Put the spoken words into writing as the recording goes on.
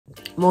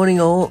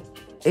Morning all.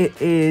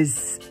 It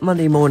is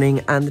Monday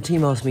morning and the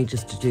team asked me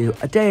just to do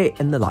a day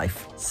in the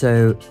life.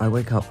 So I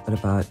wake up at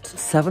about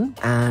 7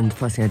 and the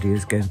first thing I do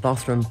is go to the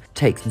bathroom,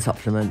 take some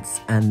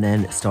supplements and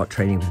then start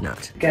training with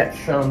Nat. Get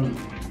some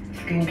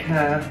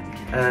skincare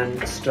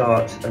and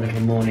start a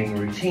little morning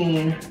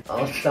routine.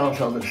 I'll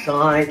start on the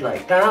side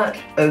like that,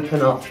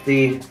 open up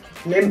the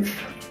lymph,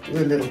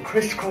 with a little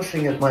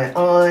crisscrossing of my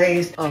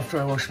eyes.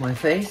 After I wash my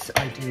face,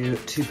 I do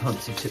 2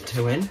 pumps of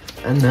tiptoe in,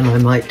 and then I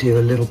might do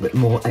a little bit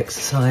more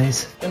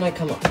exercise. Then I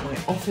come up to my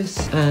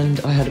office, and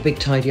I had a big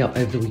tidy up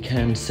over the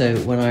weekend, so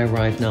when I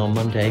arrive now on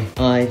Monday,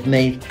 I've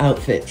made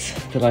outfits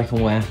that I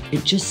can wear.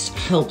 It just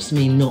helps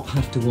me not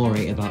have to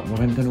worry about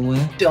what I'm gonna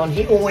wear. John,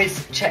 he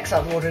always checks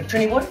out the wardrobe.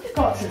 Trinny, what have you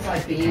got since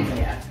I've been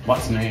here?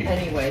 What's new?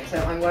 Anyway, so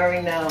I'm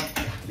wearing now,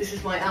 this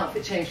is my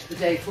outfit change for the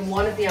day from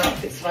one of the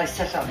outfits that I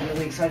set up in the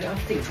week, so I don't have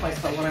to think twice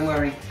about what I'm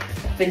wearing.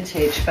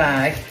 Vintage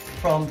bag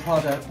from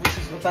Prada, which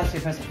is a birthday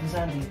present from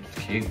Sandy.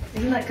 Cute.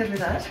 Isn't that good with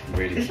that?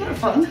 Really Isn't cute. that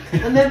fun?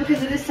 And then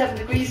because it is 7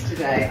 degrees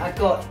today, I've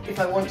got, if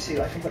I want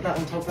to, I can put that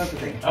on top of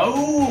everything.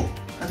 Oh!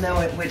 And now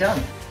we're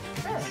done.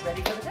 Yes,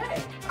 ready for the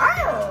day.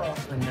 Oh!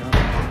 I'm now in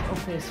the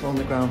office on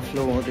the ground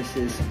floor. This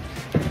is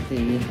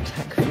the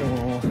tech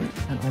floor,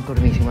 and I've got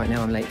a meeting right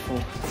now I'm late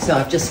for. So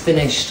I've just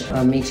finished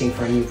a meeting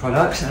for a new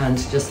product and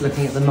just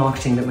looking at the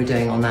marketing that we're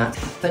doing on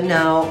that. But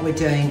now we're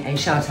doing a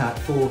shout out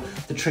for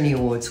the Trinny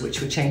Awards,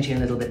 which we're changing a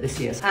little bit this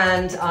year.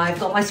 And I've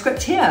got my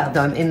script here.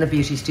 I'm in the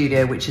beauty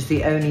studio, which is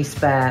the only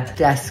spare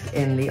desk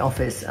in the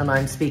office, and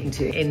I'm speaking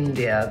to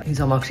India, who's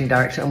our marketing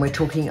director, and we're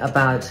talking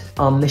about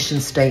our mission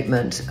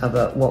statement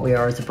about what we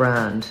are as a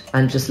brand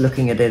and just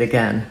looking at it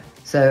again.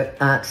 So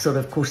at sort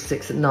of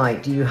 6:15 at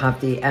night, do you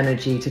have the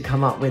energy to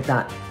come up with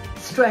that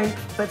strength?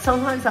 But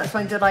sometimes that's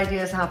when good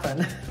ideas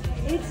happen.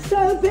 It's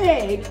so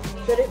big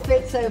that it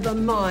fits over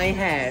my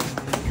head.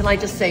 Can I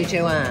just say,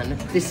 Joanne,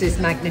 this is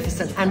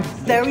magnificent. And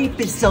very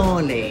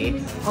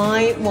bizarrely,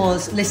 I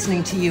was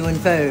listening to you in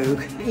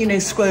Vogue, you know,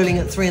 scrolling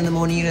at 3 in the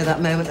morning, you know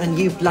that moment, and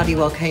you bloody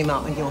well came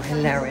up and you're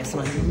hilarious,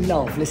 and I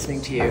love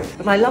listening to you.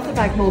 But I love the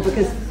bag more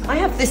because I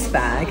have this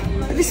bag,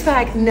 but this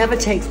bag never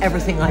takes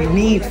everything I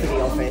need for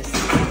the office.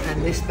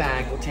 And this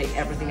bag will take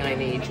everything I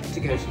need to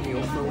go to New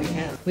York for a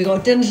weekend. We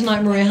got dinner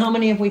tonight, Maria. How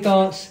many have we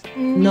got?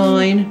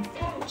 9.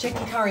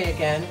 Chicken curry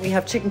again. We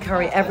have chicken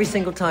curry every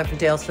single time from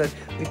Dalesford.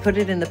 We put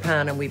it in the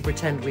pan and we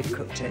pretend we've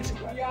cooked it.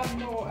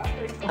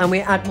 And we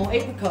add more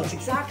apricots,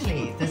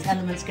 exactly. There's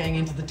elements going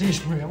into the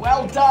dish, Maria.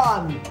 Well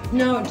done!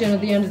 Now at dinner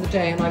at the end of the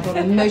day, and I've got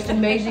a most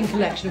amazing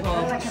collection of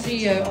our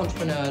CEO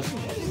entrepreneurs.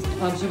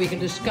 So we can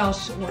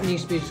discuss what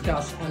needs to be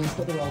discussed and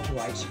put the roll to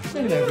rights.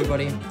 Say hello,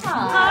 everybody.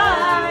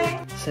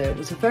 Hi! So it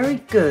was a very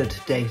good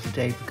day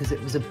today because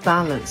it was a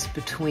balance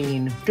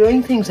between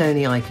doing things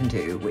only I can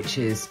do, which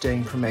is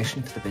doing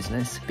promotion for the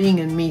business, being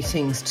in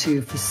meetings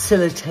to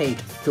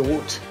facilitate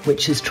thought,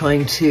 which is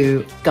trying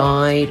to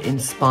guide,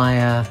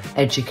 inspire,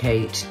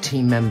 educate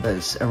team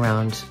members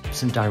around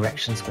some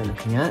directions we're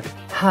looking at,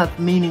 have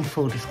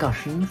meaningful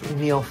discussions in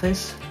the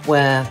office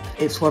where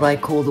it's what I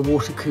call the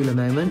water cooler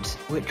moment,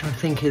 which I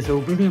think is a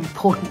really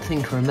important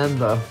thing to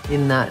remember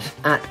in that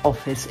at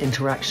office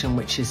interaction,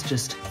 which is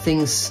just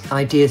things,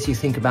 ideas you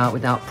think about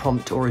without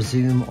prompt or a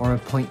Zoom or a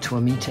point to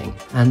a meeting.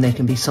 And they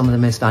can be some of the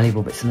most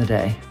valuable bits in the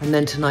day. And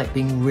then tonight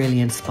being really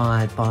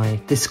inspired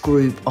by this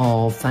group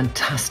of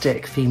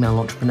fantastic female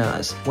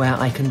entrepreneurs where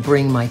I can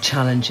bring my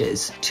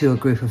challenges to a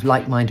group of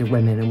like-minded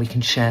women and we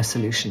can share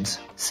solutions.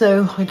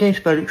 So I go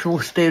to bed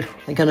exhausted.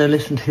 I'm going to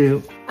listen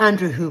to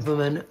Andrew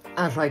Huberman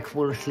as I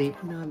fall asleep.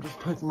 Now I'm just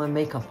taking my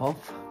makeup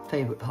off.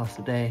 Favourite part of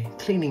the day,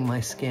 cleaning my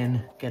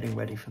skin, getting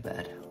ready for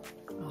bed.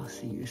 I'll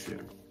see you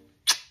soon.